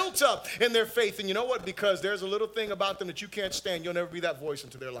be built up in their faith. And you know what? Because there's a little thing about them that you can't stand. You'll never be that voice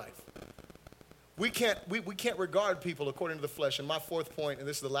into their life. We can't regard people according to the flesh. And my fourth point, and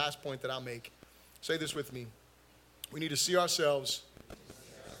this is the last point that I'll make, say this with me. We need to see ourselves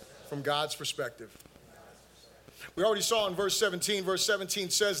from God's perspective. We already saw in verse 17. Verse 17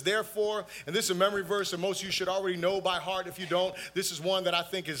 says, therefore, and this is a memory verse that most of you should already know by heart. If you don't, this is one that I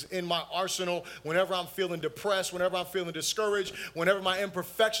think is in my arsenal whenever I'm feeling depressed, whenever I'm feeling discouraged, whenever my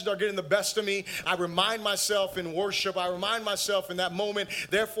imperfections are getting the best of me. I remind myself in worship, I remind myself in that moment,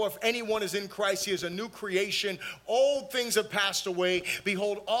 therefore, if anyone is in Christ, he is a new creation. Old things have passed away.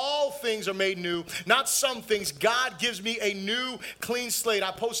 Behold, all things are made new. Not some things. God gives me a new, clean slate.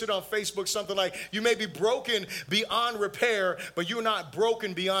 I posted on Facebook something like, you may be broken beyond repair, but you're not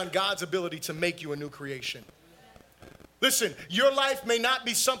broken beyond God's ability to make you a new creation. Listen, your life may not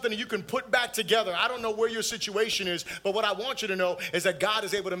be something that you can put back together. I don't know where your situation is, but what I want you to know is that God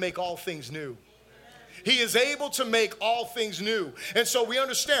is able to make all things new. He is able to make all things new. And so we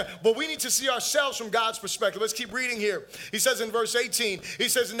understand, but we need to see ourselves from God's perspective. Let's keep reading here. He says in verse 18, he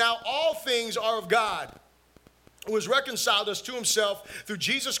says, now all things are of God, who has reconciled us to himself through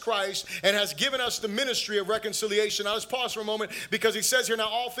Jesus Christ and has given us the ministry of reconciliation. Now let's pause for a moment because he says here, now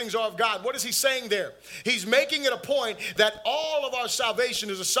all things are of God. What is he saying there? He's making it a point that all of our salvation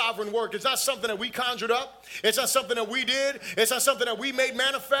is a sovereign work. It's not something that we conjured up. It's not something that we did. It's not something that we made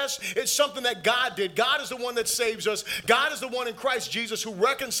manifest. It's something that God did. God is the one that saves us. God is the one in Christ Jesus who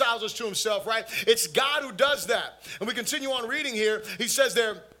reconciles us to himself, right? It's God who does that. And we continue on reading here. He says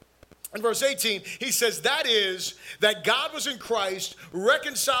there, In verse 18, he says, that is, that God was in Christ,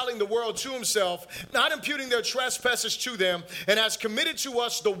 reconciling the world to himself, not imputing their trespasses to them, and has committed to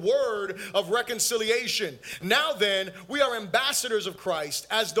us the word of reconciliation. Now then, we are ambassadors of Christ,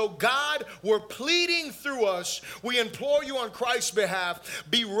 as though God were pleading through us. We implore you on Christ's behalf,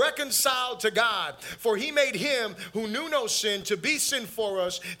 be reconciled to God. For he made him who knew no sin to be sin for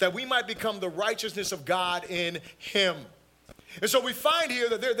us, that we might become the righteousness of God in him. And so we find here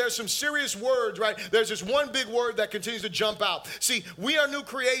that there's some serious words, right? There's this one big word that continues to jump out. See, we are new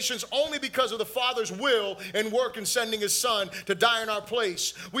creations only because of the Father's will and work in sending his Son to die in our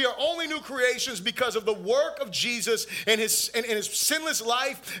place. We are only new creations because of the work of Jesus and his sinless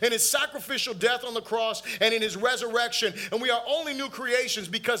life and his sacrificial death on the cross and in his resurrection. And we are only new creations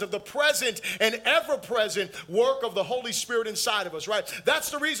because of the present and ever-present work of the Holy Spirit inside of us, right? That's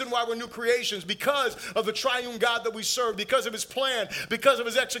the reason why we're new creations, because of the triune God that we serve, because of his plan, because of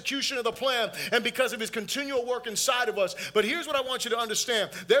his execution of the plan, and because of his continual work inside of us. But here's what I want you to understand.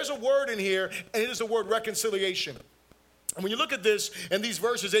 There's a word in here, and it is the word reconciliation. And when you look at this in these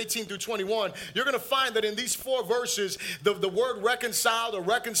verses 18 through 21, you're going to find that in these 4 verses, the word reconciled or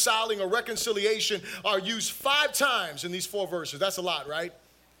reconciling or reconciliation are used 5 times in these 4 verses. That's a lot, right?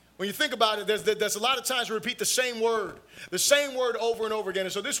 When you think about it, there's a lot of times we repeat the same word over and over again.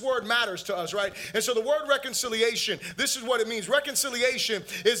 And so this word matters to us, right? And so the word reconciliation, this is what it means. Reconciliation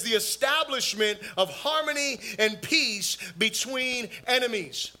is the establishment of harmony and peace between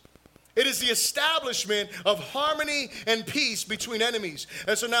enemies. It is the establishment of harmony and peace between enemies.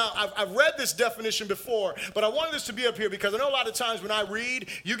 And so now I've read this definition before, but I wanted this to be up here because I know a lot of times when I read,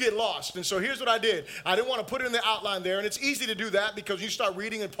 you get lost. And so here's what I did. I didn't want to put it in the outline there, and it's easy to do that because you start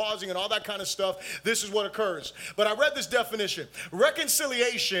reading and pausing and all that kind of stuff. This is what occurs. But I read this definition.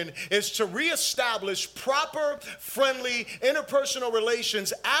 Reconciliation is to reestablish proper, friendly, interpersonal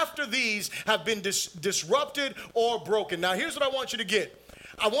relations after these have been disrupted or broken. Now here's what I want you to get.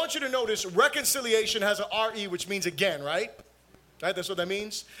 I want you to notice reconciliation has an R-E, which means again, right? Right? That's what that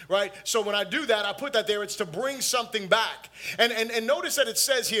means, right? So when I do that, I put that there. It's to bring something back. And notice that it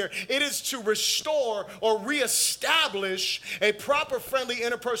says here, it is to restore or reestablish a proper, friendly,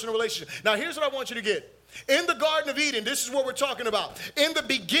 interpersonal relationship. Now, here's what I want you to get. In the Garden of Eden, this is what we're talking about. In the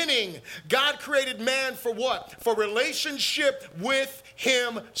beginning, God created man for what? For relationship with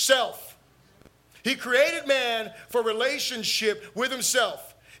himself. He created man for relationship with himself.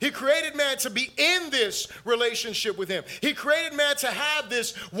 He created man to be in this relationship with him. He created man to have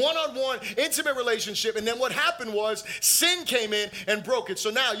this one-on-one intimate relationship. And then what happened was sin came in and broke it. So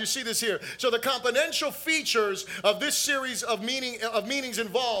now you see this here. So the componential features of this series of meanings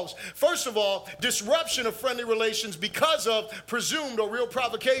involves, first of all, disruption of friendly relations because of presumed or real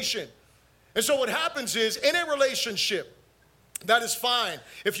provocation. And so what happens is in a relationship, that is fine.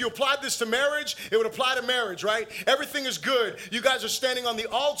 If you applied this to marriage, it would apply to marriage, right? Everything is good. You guys are standing on the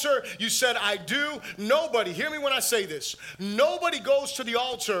altar. You said, I do. Nobody, hear me when I say this. Nobody goes to the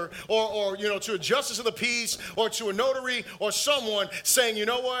altar or to a justice of the peace or to a notary or someone saying, you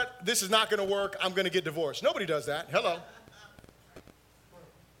know what? This is not going to work. I'm going to get divorced. Nobody does that. Hello.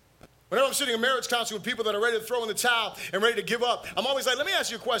 Whenever I'm sitting in marriage counseling with people that are ready to throw in the towel and ready to give up, I'm always like, let me ask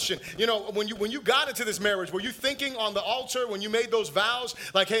you a question. You know, when you got into this marriage, were you thinking on the altar when you made those vows,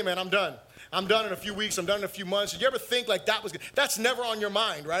 like, hey, man, I'm done. I'm done in a few weeks. I'm done in a few months. Did you ever think like that was good? That's never on your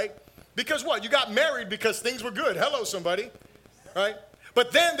mind, right? Because what? You got married because things were good. Hello, somebody, right?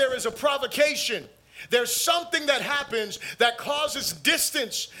 But then there is a provocation. There's something that happens that causes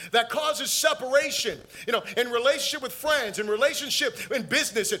distance, that causes separation, in relationship with friends, in relationship in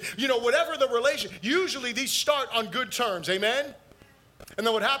business, and, whatever the relation. Usually these start on good terms, amen? And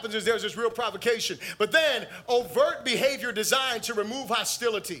then what happens is there's this real provocation. But then overt behavior designed to remove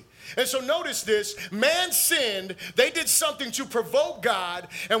hostility. And so notice this, man sinned, they did something to provoke God,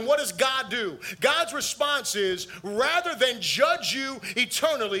 and what does God do? God's response is, rather than judge you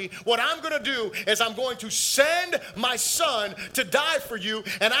eternally, what I'm going to do is I'm going to send my son to die for you,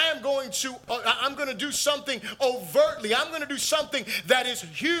 and I'm going to do something overtly. I'm going to do something that is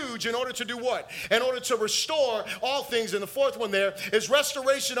huge in order to do what? In order to restore all things. And the fourth one there is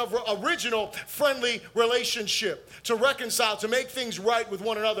restoration of original friendly relationship, to reconcile, to make things right with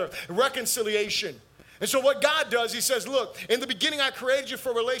one another. Reconciliation. And so what God does, he says, look, in the beginning I created you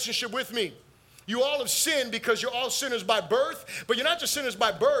for a relationship with me. You all have sinned because you're all sinners by birth, but you're not just sinners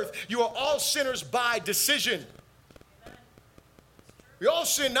by birth, you are all sinners by decision. We all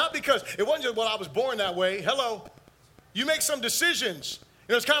sin not because it wasn't just, well, I was born that way. Hello. You make some decisions.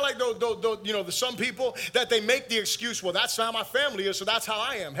 It's kind of like the some people that they make the excuse, well, that's how my family is, so that's how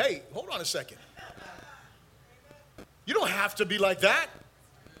I am. Hey, hold on a second. You don't have to be like that.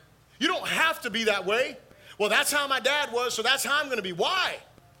 You don't have to be that way. Well, that's how my dad was, so that's how I'm going to be. Why?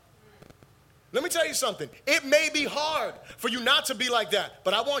 Let me tell you something. It may be hard for you not to be like that,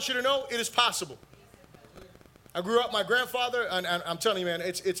 but I want you to know it is possible. I grew up, my grandfather, and I'm telling you, man,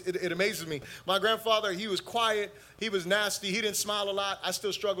 it amazes me. My grandfather, he was quiet. He was nasty. He didn't smile a lot. I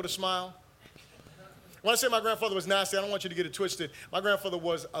still struggle to smile. When I say my grandfather was nasty, I don't want you to get it twisted. My grandfather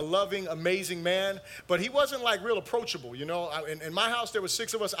was a loving, amazing man, but he wasn't like real approachable, you know. In my house, there were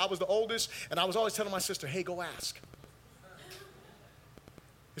 6 of us. I was the oldest, and I was always telling my sister, hey, go ask.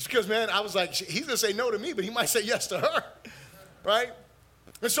 It's because, man, I was like, he's going to say no to me, but he might say yes to her, right?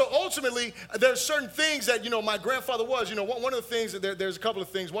 And so ultimately, there's certain things that, you know, my grandfather was. You know, one of the things, there's a couple of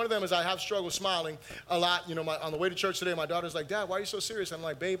things. One of them is I have struggled smiling a lot. You know, on the way to church today, my daughter's like, Dad, why are you so serious? I'm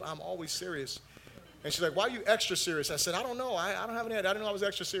like, babe, I'm always serious. And she's like, why are you extra serious? I said, I don't know. I don't have any idea. I didn't know I was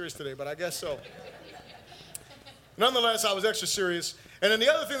extra serious today, but I guess so. Nonetheless, I was extra serious. And then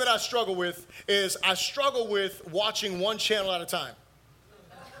the other thing that I struggle with is I struggle with watching one channel at a time.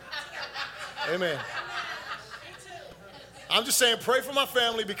 Amen. I'm just saying, pray for my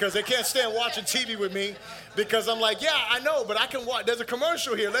family because they can't stand watching TV with me because I'm like, yeah, I know, but I can watch. There's a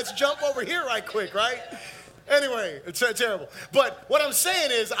commercial here. Let's jump over here right quick, right? Anyway, it's terrible. But what I'm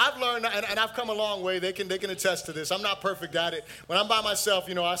saying is I've learned, and I've come a long way. They can attest to this. I'm not perfect at it. When I'm by myself,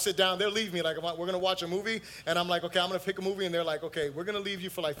 you know, I sit down. They'll leave me. Like, we're going to watch a movie, and I'm like, okay, I'm going to pick a movie. And they're like, okay, we're going to leave you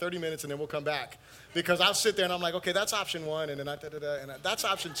for like 30 minutes, and then we'll come back. Because I'll sit there, and I'm like, okay, that's option 1, and then and that's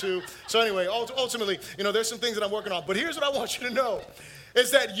option 2. So anyway, ultimately, you know, there's some things that I'm working on. But here's what I want you to know.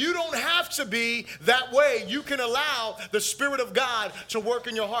 Is that you don't have to be that way. You can allow the Spirit of God to work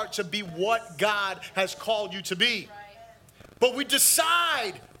in your heart to be what God has called you to be. But we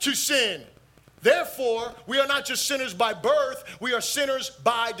decide to sin. Therefore, we are not just sinners by birth, we are sinners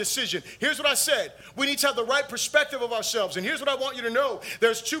by decision. Here's what I said. We need to have the right perspective of ourselves. And here's what I want you to know.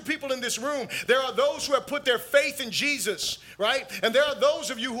 There's 2 people in this room. There are those who have put their faith in Jesus, right? And there are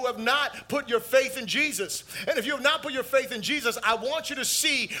those of you who have not put your faith in Jesus. And if you have not put your faith in Jesus, I want you to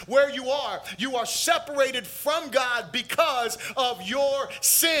see where you are. You are separated from God because of your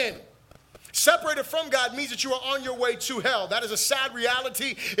sin. Separated from God means that you are on your way to hell. That is a sad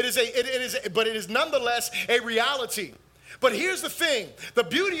reality. But it is nonetheless a reality. But here's the thing. The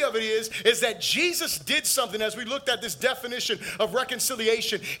beauty of it is that Jesus did something as we looked at this definition of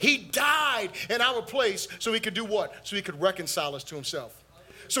reconciliation. He died in our place so he could do what? So he could reconcile us to himself.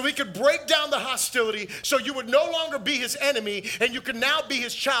 So he could break down the hostility so you would no longer be his enemy and you could now be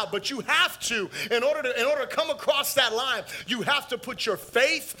his child. But you have to, in order to come across that line, you have to put your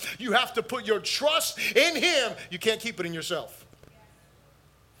faith, you have to put your trust in him. You can't keep it in yourself.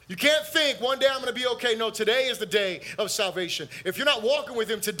 You can't think one day I'm going to be okay. No, today is the day of salvation. If you're not walking with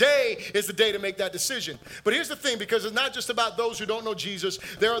him, today is the day to make that decision. But here's the thing, because it's not just about those who don't know Jesus.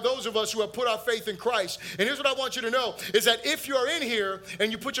 There are those of us who have put our faith in Christ. And here's what I want you to know, is that if you're in here and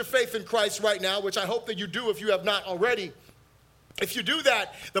you put your faith in Christ right now, which I hope that you do if you have not already, if you do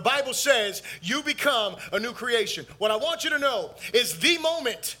that, the Bible says you become a new creation. What I want you to know is the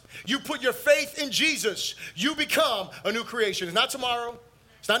moment you put your faith in Jesus, you become a new creation. It's not tomorrow.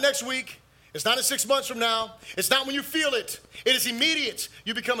 It's not next week. It's not in 6 months from now. It's not when you feel it. It is immediate.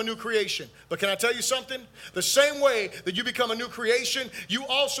 You become a new creation. But can I tell you something? The same way that you become a new creation, you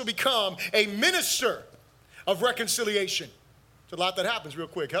also become a minister of reconciliation. It's a lot that happens real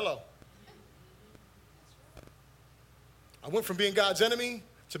quick. Hello. I went from being God's enemy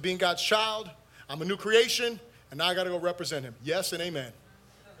to being God's child. I'm a new creation, and now I got to go represent him. Yes and amen.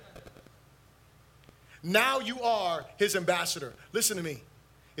 Now you are his ambassador. Listen to me.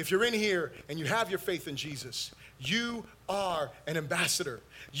 If you're in here and you have your faith in Jesus, you are an ambassador.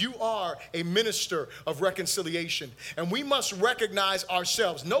 You are a minister of reconciliation. And we must recognize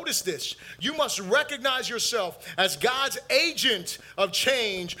ourselves. Notice this. You must recognize yourself as God's agent of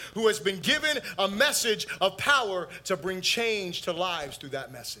change who has been given a message of power to bring change to lives through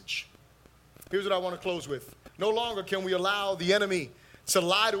that message. Here's what I want to close with. No longer can we allow the enemy to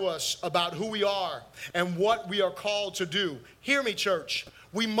lie to us about who we are and what we are called to do. Hear me, church.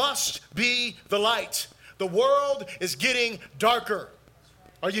 We must be the light. The world is getting darker.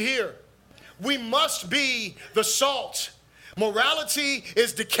 Are you here? We must be the salt. Morality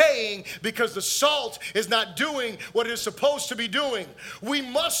is decaying because the salt is not doing what it is supposed to be doing. We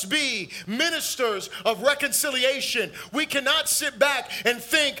must be ministers of reconciliation. We cannot sit back and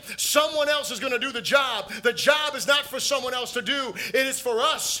think someone else is going to do the job. The job is not for someone else to do. It is for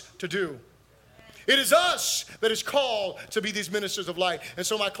us to do. It is us that is called to be these ministers of light. And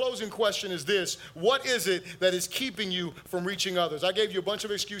so my closing question is this. What is it that is keeping you from reaching others? I gave you a bunch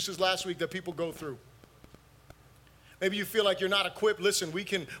of excuses last week that people go through. Maybe you feel like you're not equipped. Listen, we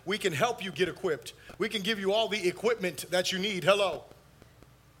can help you get equipped. We can give you all the equipment that you need. Hello.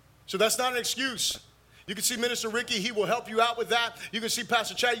 So that's not an excuse. You can see Minister Ricky. He will help you out with that. You can see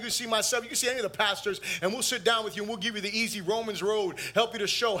Pastor Chad. You can see myself. You can see any of the pastors. And we'll sit down with you and we'll give you the easy Romans road, help you to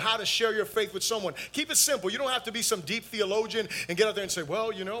show how to share your faith with someone. Keep it simple. You don't have to be some deep theologian and get out there and say,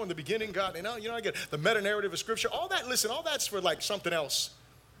 well, you know, in the beginning, God, I get the meta-narrative of Scripture. All that, listen, all that's for like something else.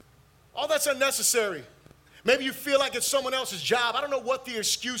 All that's unnecessary. Maybe you feel like it's someone else's job. I don't know what the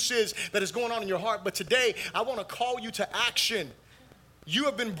excuse is that is going on in your heart, but today I want to call you to action. You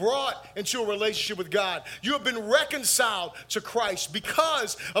have been brought into a relationship with God. You have been reconciled to Christ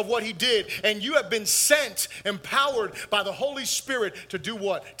because of what he did. And you have been sent, empowered by the Holy Spirit to do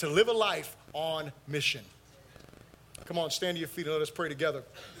what? To live a life on mission. Come on, stand to your feet and let us pray together.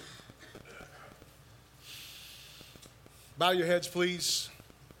 Bow your heads, please.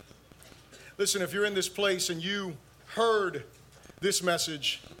 Listen, if you're in this place and you heard this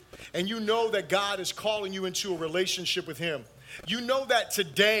message and you know that God is calling you into a relationship with him, you know that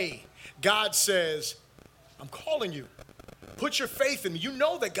today God says, I'm calling you. Put your faith in me. You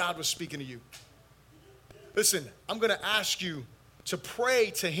know that God was speaking to you. Listen, I'm going to ask you to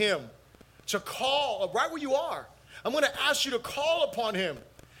pray to him, to call right where you are. I'm going to ask you to call upon him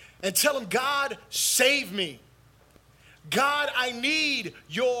and tell him, God, save me. God, I need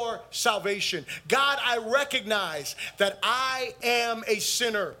your salvation. God, I recognize that I am a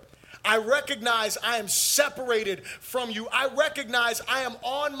sinner. I recognize I am separated from you. I recognize I am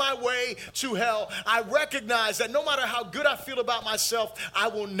on my way to hell. I recognize that no matter how good I feel about myself, I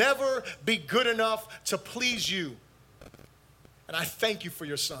will never be good enough to please you. And I thank you for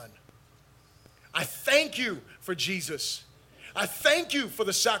your son. I thank you for Jesus. I thank you for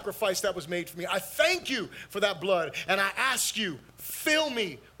the sacrifice that was made for me. I thank you for that blood. And I ask you, fill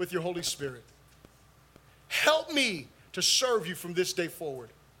me with your Holy Spirit. Help me to serve you from this day forward.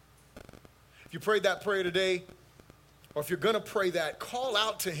 If you prayed that prayer today, or if you're going to pray that, call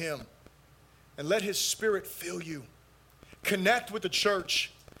out to him and let his Spirit fill you. Connect with the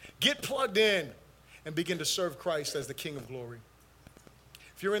church. Get plugged in and begin to serve Christ as the King of Glory.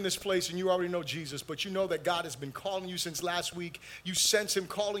 If you're in this place and you already know Jesus, but you know that God has been calling you since last week, you sense him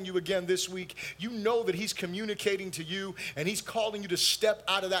calling you again this week, you know that he's communicating to you and he's calling you to step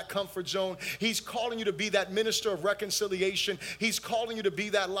out of that comfort zone. He's calling you to be that minister of reconciliation. He's calling you to be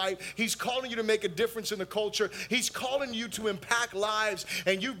that light. He's calling you to make a difference in the culture. He's calling you to impact lives,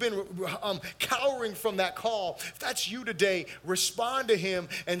 and you've been cowering from that call. If that's you today, respond to him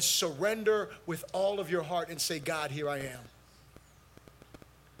and surrender with all of your heart and say, God, here I am.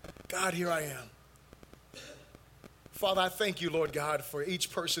 God, here I am. Father, I thank you, Lord God, for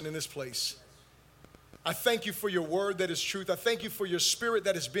each person in this place. I thank you for your word that is truth. I thank you for your Spirit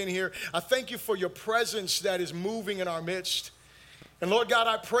that has been here. I thank you for your presence that is moving in our midst. And Lord God,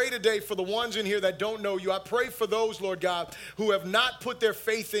 I pray today for the ones in here that don't know you. I pray for those, Lord God, who have not put their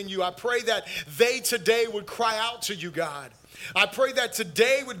faith in you. I pray that they today would cry out to you, God. I pray that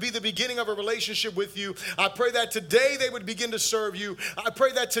today would be the beginning of a relationship with you. I pray that today they would begin to serve you. I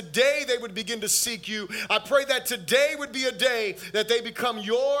pray that today they would begin to seek you. I pray that today would be a day that they become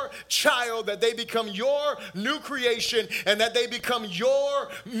your child, that they become your new creation, and that they become your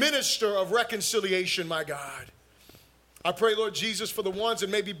minister of reconciliation, my God. I pray, Lord Jesus, for the ones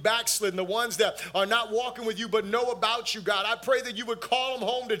that may be backslidden, the ones that are not walking with you but know about you, God. I pray that you would call them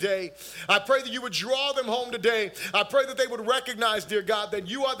home today. I pray that you would draw them home today. I pray that they would recognize, dear God, that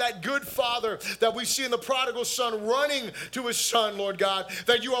you are that good Father that we see in the prodigal son running to his son, Lord God,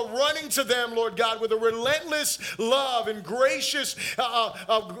 that you are running to them, Lord God, with a relentless love and gracious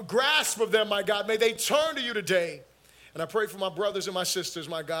grasp of them, my God. May they turn to you today. And I pray for my brothers and my sisters,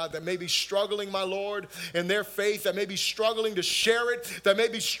 my God, that may be struggling, my Lord, in their faith, that may be struggling to share it, that may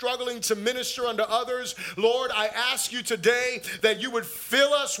be struggling to minister unto others. Lord, I ask you today that you would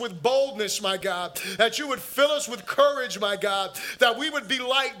fill us with boldness, my God, that you would fill us with courage, my God, that we would be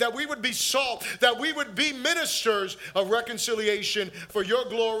light, that we would be salt, that we would be ministers of reconciliation for your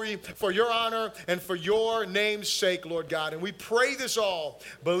glory, for your honor, and for your name's sake, Lord God. And we pray this all,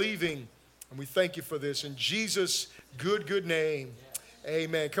 believing, and we thank you for this in Jesus' good name.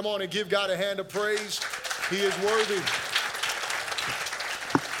 Amen. Come on and give God a hand of praise. He is worthy.